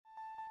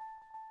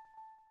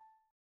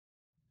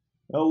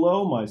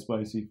Hello, my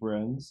spicy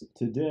friends.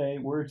 Today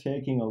we're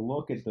taking a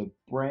look at the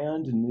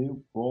brand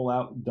new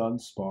Rollout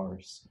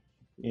Dunsparce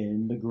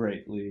in the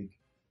Great League.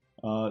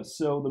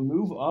 So the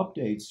move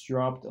updates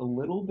dropped a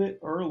little bit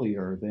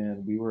earlier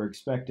than we were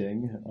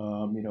expecting.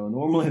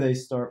 Normally they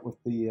start with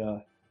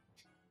the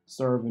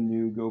start of a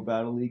new Go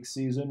Battle League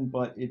season,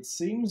 but it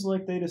seems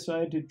like they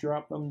decided to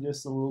drop them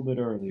just a little bit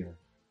earlier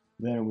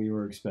than we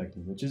were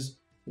expecting, which is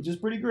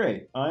pretty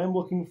great. I am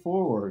looking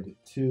forward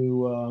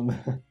to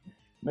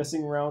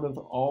messing around with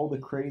all the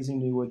crazy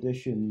new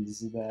additions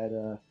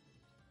that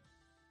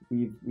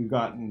we've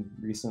gotten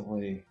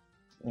recently,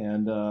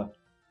 and the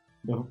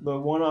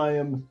one I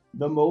am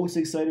the most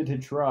excited to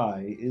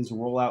try is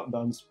Rollout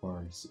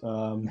Dunsparce.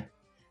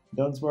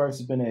 Dunsparce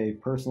has been a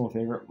personal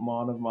favorite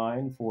mod of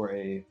mine for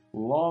a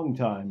long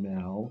time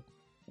now.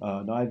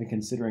 Not even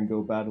considering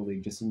Go Battle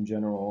League, just in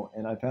general,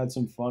 and I've had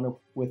some fun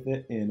with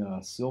it in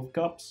Sylph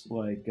Cups,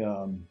 like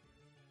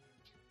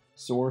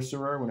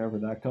Sorcerer, whenever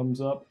that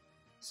comes up.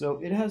 So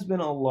it has been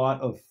a lot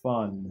of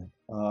fun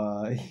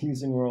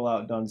using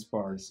Rollout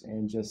Dunsparce,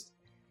 and just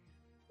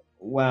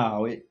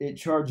wow, it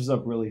charges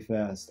up really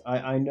fast.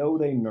 I know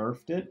they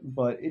nerfed it,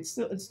 but it's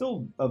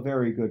still a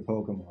very good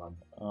Pokemon.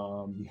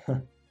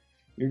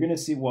 You're gonna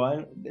see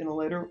why in a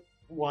little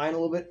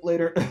bit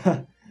later.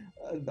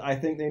 I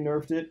think they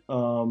nerfed it.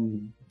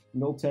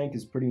 Miltank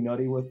is pretty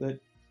nutty with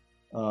it.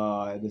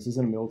 This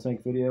isn't a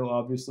Miltank video,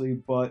 obviously,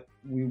 but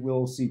we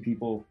will see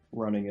people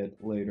running it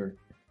later.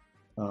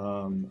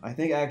 I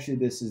think actually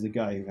this is the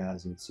guy who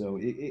has it, so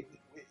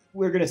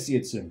we're gonna see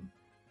it soon.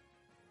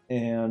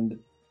 And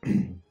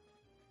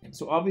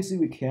so obviously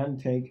we can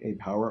take a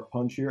power-up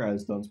punch here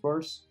as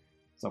Dunsparce.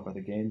 It's not by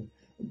the game,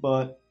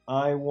 but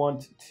I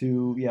want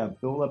to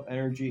build up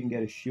energy and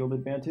get a shield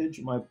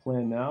advantage. My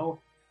plan now: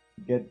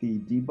 get the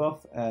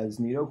debuff as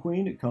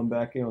Nidoqueen, come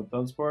back in with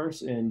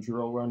Dunsparce, and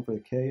drill run for the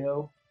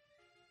KO.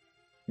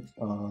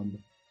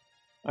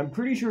 I'm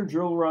pretty sure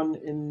drill run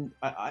in.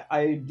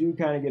 I do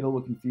kind of get a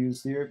little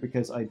confused here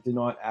because I did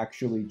not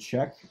actually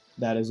check.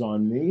 That is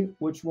on me.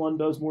 Which one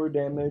does more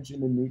damage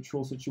in a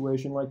neutral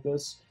situation like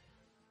this?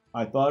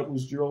 I thought it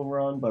was drill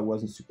run, but I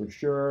wasn't super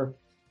sure.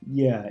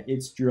 Yeah,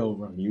 it's drill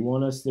run. You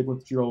want to stick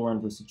with drill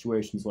run for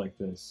situations like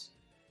this.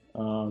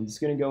 I'm just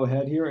gonna go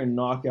ahead here and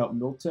knock out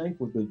Miltank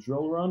with the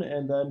drill run,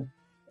 and then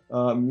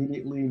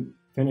immediately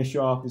finish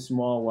off the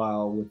small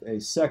wow with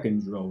a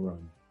second drill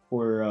run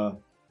for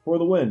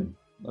the win.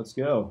 Let's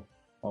go.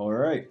 All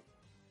right.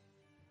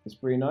 That's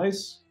pretty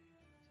nice.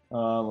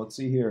 Let's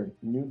see here.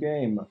 New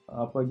game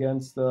up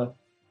against a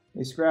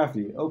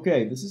Scrafty.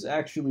 Okay, this is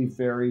actually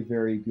very,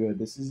 very good.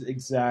 This is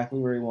exactly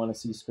where you want to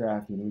see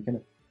Scrafty.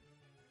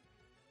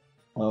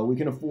 We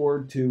can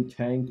afford to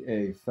tank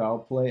a foul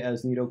play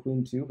as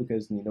Nidoqueen too,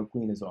 because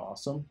Nidoqueen is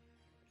awesome.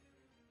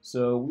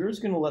 So we're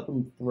just going to let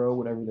them throw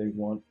whatever they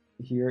want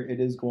here.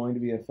 It is going to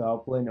be a foul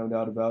play, no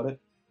doubt about it.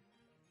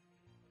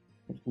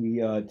 We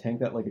tank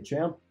that like a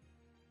champ.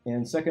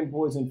 And second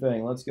Poison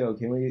Fang, let's go.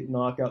 Can we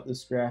knock out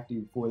this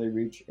Scrafty before they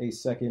reach a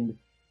second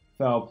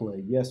foul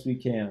play? Yes, we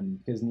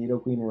can, because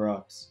Nidoqueen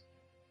rocks.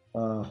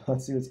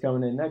 Let's see what's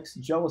coming in next.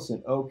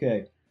 Jellicent,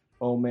 okay.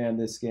 Oh man,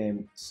 this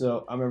game.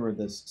 So, I remember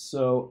this.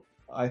 So,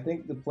 I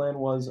think the plan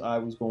was I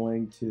was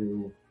going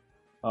to,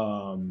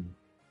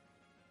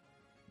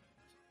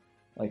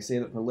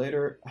 save it for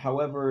later.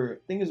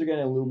 However, things are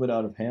getting a little bit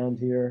out of hand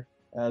here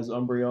as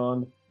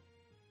Umbreon.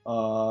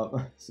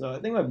 So, I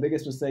think my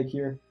biggest mistake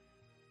here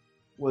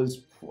was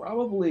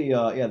probably,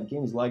 the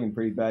game's lagging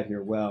pretty bad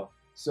here. Wow.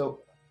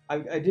 So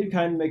I did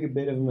kind of make a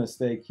bit of a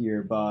mistake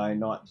here by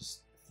not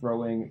just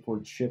throwing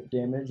for chip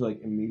damage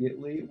like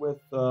immediately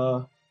with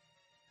foul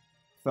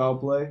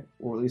play,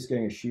 or at least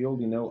getting a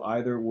shield.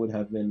 Either would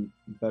have been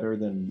better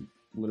than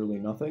literally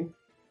nothing.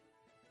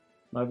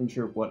 Not even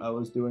sure what I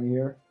was doing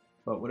here,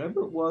 but whatever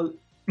it was,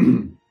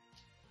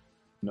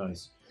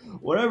 nice.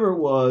 Whatever it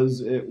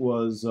was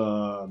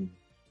not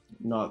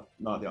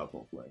the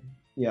optimal play.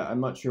 Yeah, I'm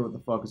not sure what the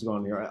fuck is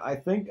going on here. I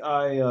think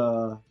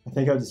I'm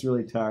just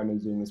really tired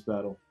of doing this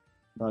battle.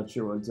 Not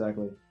sure what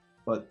exactly,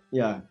 but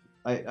yeah,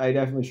 I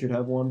definitely should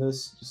have won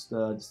this. Just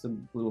a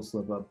little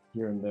slip up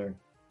here and there.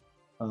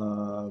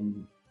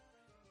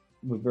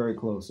 But very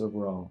close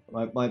overall.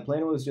 My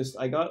plan was just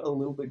I got a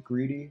little bit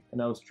greedy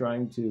and I was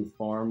trying to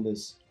farm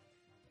this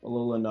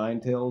Alola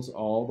Ninetales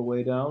all the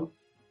way down,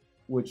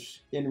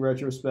 which in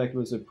retrospect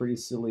was a pretty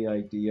silly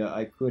idea.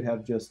 I could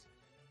have just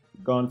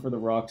gone for the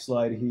Rock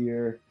Slide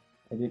here.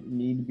 I didn't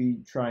need to be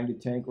trying to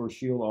tank or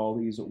shield all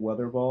these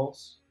weather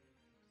balls.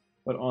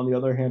 But on the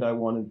other hand, I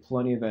wanted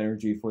plenty of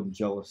energy for the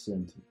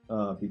Jellicent,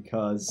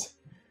 because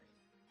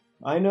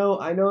I know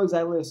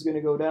exactly this is gonna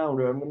go down.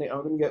 I'm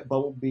gonna get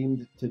bubble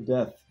beamed to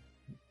death.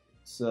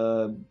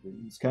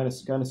 It's kind of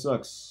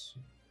sucks.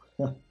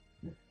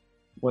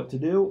 What to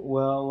do?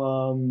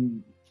 Well,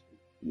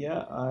 yeah,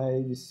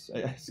 I just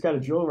got to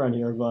drill run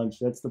here a bunch.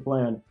 That's the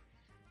plan.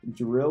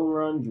 Drill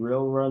run,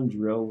 drill run,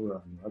 drill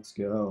run. Let's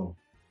go.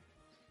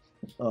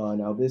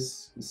 Now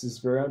this is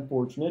very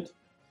unfortunate.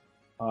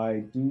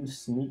 I do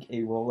sneak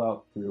a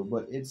rollout through,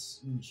 but it's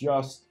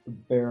just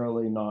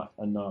barely not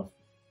enough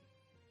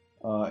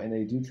And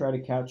they do try to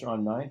catch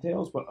on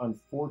Ninetales, but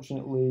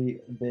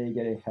unfortunately they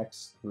get a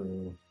Hex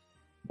through.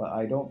 But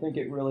I don't think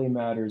it really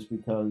matters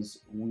because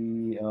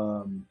we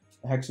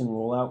Hex and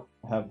Rollout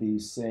have the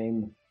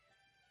same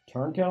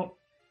turn count.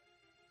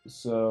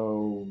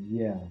 So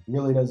yeah,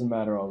 really doesn't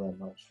matter all that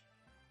much.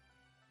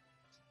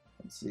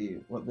 Let's see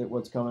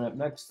what's coming up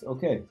next.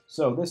 Okay,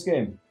 so this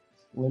game,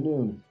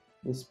 Lanoon.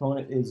 This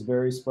opponent is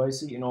very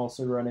spicy and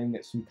also running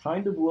some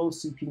kind of low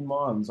CP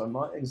mons. I'm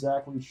not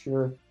exactly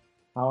sure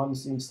how I'm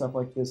seeing stuff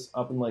like this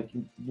up in like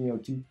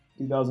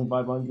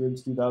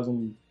 2500s,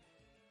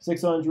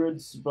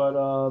 2600s, but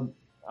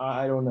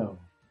I don't know.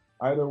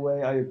 Either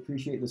way, I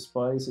appreciate the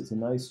spice. It's a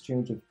nice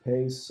change of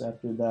pace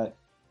after that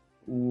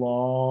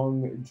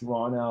long,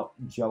 drawn-out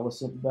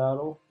Jellicent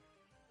battle.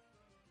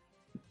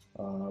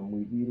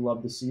 We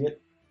love to see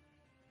it.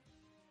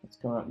 What's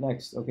coming up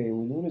next? Okay,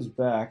 Luna's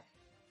back.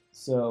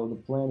 So the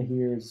plan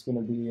here is going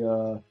to be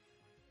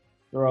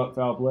throw out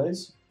foul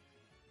plays.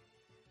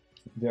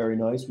 Very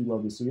nice. We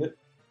love to see it.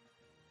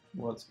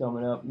 What's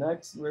coming up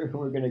next? We're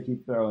going to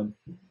keep throwing.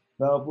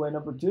 Foul play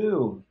number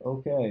 2.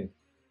 Okay.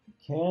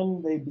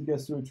 Can they beat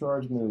us to a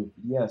charge move?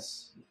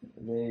 Yes.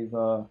 They've...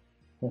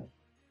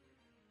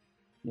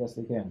 yes,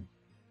 they can.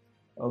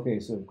 Okay,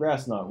 so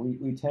Grass Knot.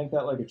 We tanked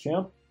that like a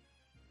champ.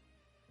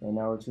 And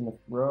now we're just going to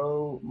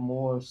throw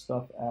more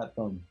stuff at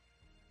them.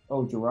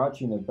 Oh,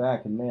 Jirachi in the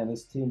back. And man,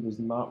 this team does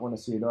not want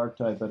to see a dark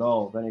type at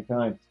all of any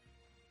kind.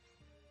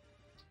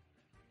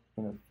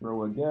 Going to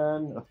throw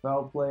again. A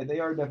foul play. They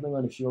are definitely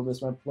going to shield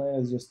this. My plan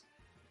is just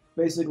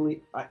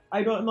basically,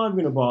 I'm not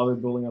going to bother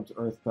building up to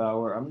Earth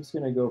Power. I'm just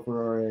going to go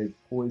for a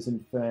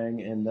Poison Fang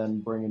and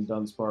then bring in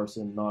Dunsparce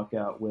and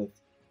knockout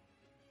with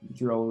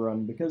Drill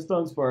Run because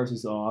Dunsparce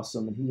is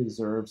awesome and he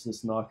deserves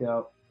this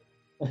knockout.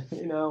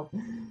 You know,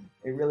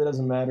 it really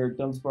doesn't matter.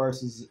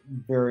 Dunsparce is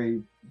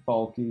very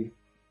bulky,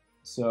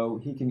 so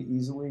he can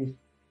easily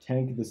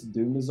tank this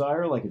Doom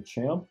Desire like a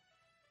champ.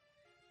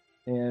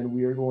 And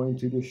we are going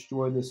to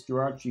destroy this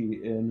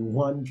Jirachi in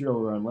one drill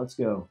run. Let's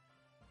go.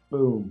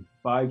 Boom.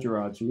 Bye,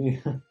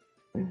 Jirachi.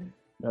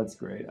 That's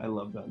great. I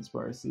love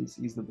Dunsparce.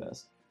 He's the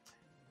best.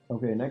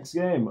 Okay, next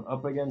game.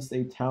 Up against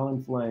a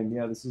Talonflame.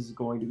 Yeah, this is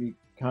going to be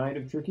kind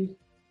of tricky.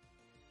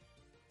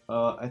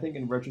 I think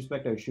in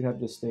retrospect I should have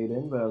just stayed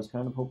in, but I was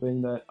kind of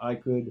hoping that I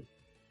could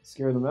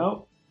scare them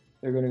out.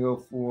 They're going to go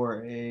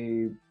for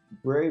a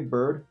Brave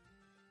Bird.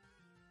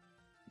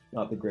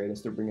 Not the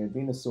greatest. They're bringing a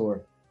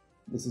Venusaur.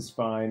 This is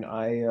fine.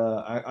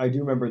 I do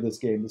remember this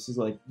game. This is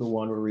like the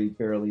one where we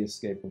barely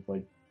escape with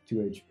like 2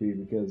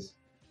 HP because,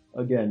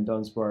 again,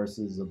 Dunsparce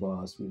is a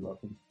boss. We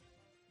love him.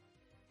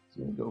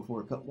 So I'm going to go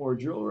for a couple more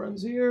drill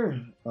runs here.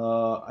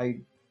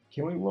 Can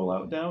we roll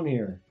out down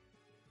here?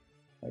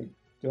 I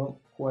don't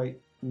quite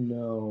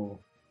know.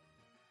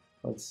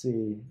 Let's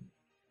see.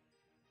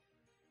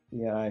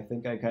 Yeah, I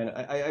think I kind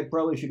of... I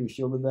probably should have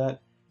shielded that.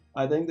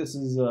 I think this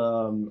is... I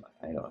don't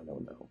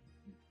know.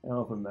 I don't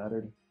know if it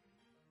mattered.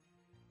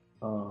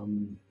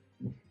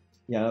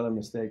 Yeah, another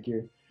mistake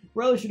here.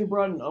 Probably should have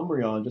brought an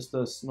Umbreon just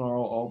to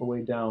snarl all the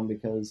way down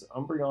because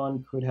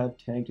Umbreon could have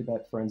tanked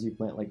that Frenzy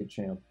Plant like a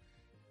champ.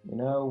 You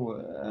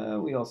know,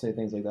 we all say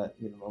things like that.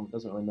 You know, it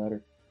doesn't really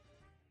matter.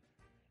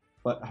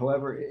 But,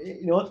 however,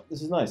 you know what?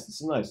 This is nice.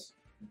 This is nice.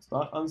 It's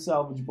not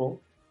unsalvageable.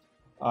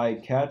 I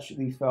catch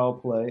the foul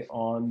play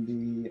on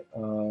the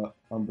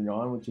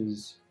Umbreon, which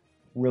is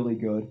really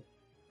good.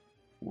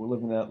 We're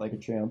living that like a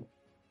champ.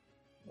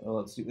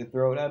 Let's see. They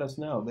throw it at us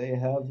now. They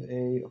have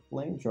a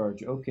flame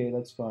charge. Okay,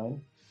 that's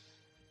fine.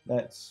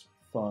 That's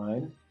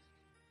fine.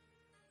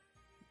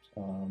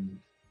 Kind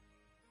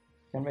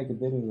of make a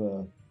bit of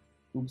a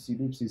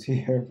oopsie-doopsies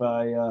here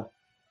by...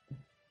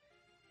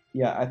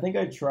 Yeah, I think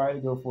I tried to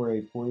go for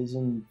a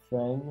Poison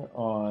Fang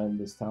on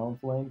this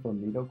Talonflame from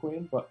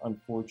Nidoqueen, but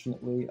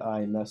unfortunately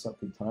I mess up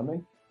the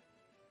timing.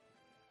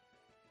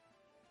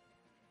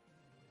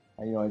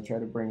 I try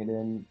to bring it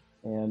in,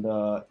 and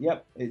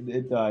yep,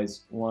 it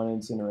dies. One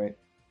Incinerate.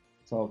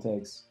 That's all it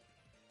takes.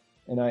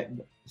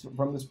 And so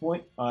from this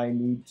point, I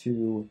need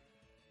to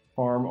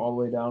farm all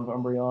the way down to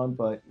Umbreon,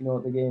 but you know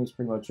what, the game's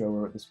pretty much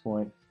over at this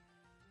point.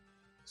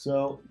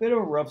 So, a bit of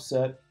a rough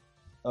set.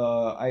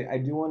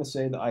 I do want to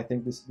say that I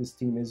think this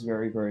team is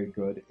very, very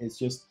good. It's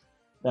just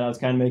that I was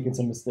kind of making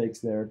some mistakes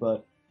there,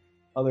 but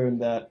other than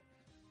that,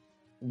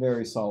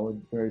 very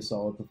solid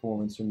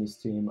performance from this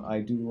team. I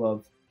do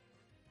love...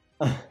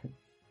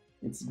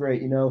 It's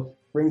great, you know,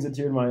 brings a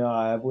tear to my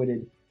eye. I've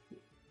waited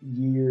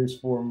years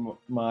for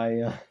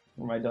my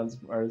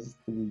Dunsparce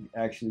to be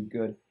actually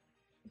good.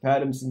 I've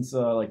had him since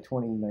like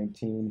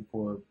 2019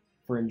 for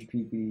fringe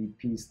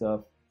PvP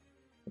stuff,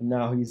 and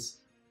now he's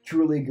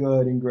truly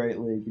good in Great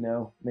League, you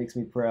know, makes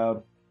me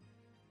proud.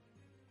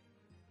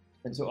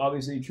 And so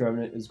obviously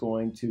Trevenant is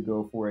going to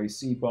go for a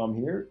Seed Bomb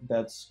here.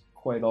 That's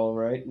quite all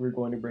right. We're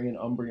going to bring in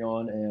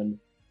Umbreon and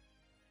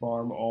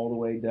farm all the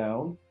way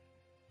down.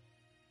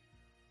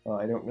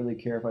 I don't really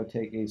care if I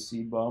take a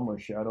Seed Bomb or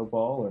Shadow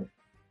Ball or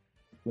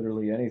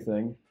literally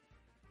anything,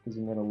 because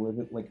I'm going to live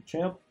it like a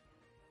champ.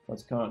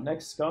 Let's count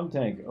next. Scum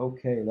Tank.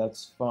 Okay,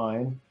 that's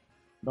fine.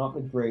 Not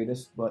the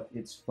greatest, but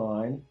it's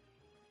fine.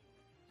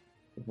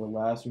 For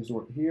last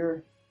resort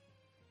here,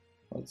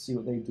 let's see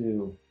what they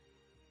do.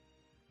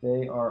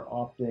 They are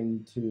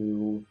opting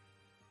to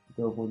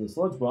go for the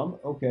Sludge Bomb.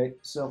 Okay,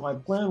 so my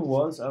plan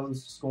was I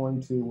was just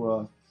going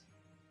to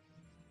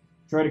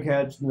try to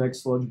catch the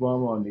next Sludge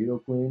Bomb on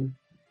Nidoqueen,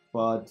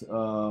 but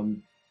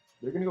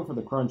they're going to go for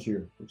the Crunch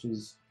here, which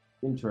is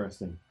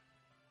interesting.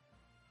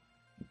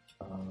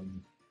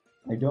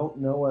 I don't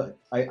know what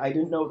I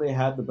didn't know they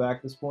had the back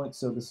at this point,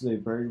 so this is a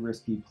very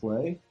risky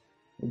play.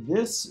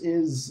 This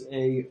is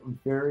a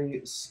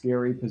very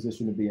scary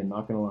position to be in,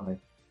 not gonna lie.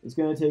 It's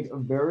gonna take a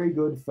very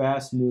good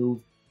fast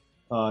move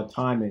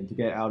timing to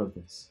get out of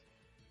this.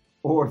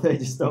 Or they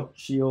just don't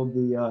shield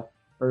the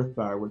Earth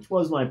Power, which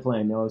was my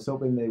plan. I was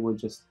hoping they would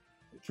just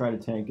try to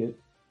tank it.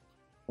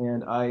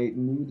 And I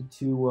need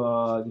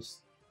to just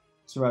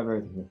survive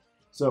everything here.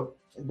 So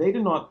they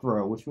did not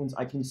throw, which means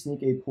I can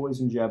sneak a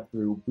Poison Jab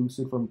through,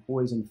 boosted from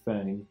Poison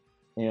Fang,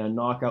 and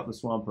knock out the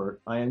Swampert.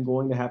 I am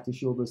going to have to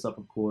shield this up,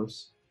 of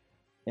course.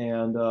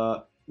 And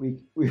we're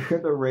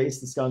going to race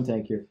the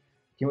Skuntank here.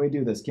 Can we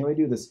do this? Can we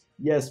do this?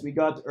 Yes, we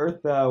got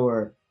Earth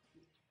Power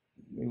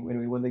when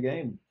we win the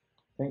game.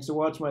 Thanks for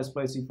watching, my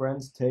spicy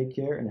friends. Take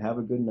care and have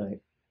a good night.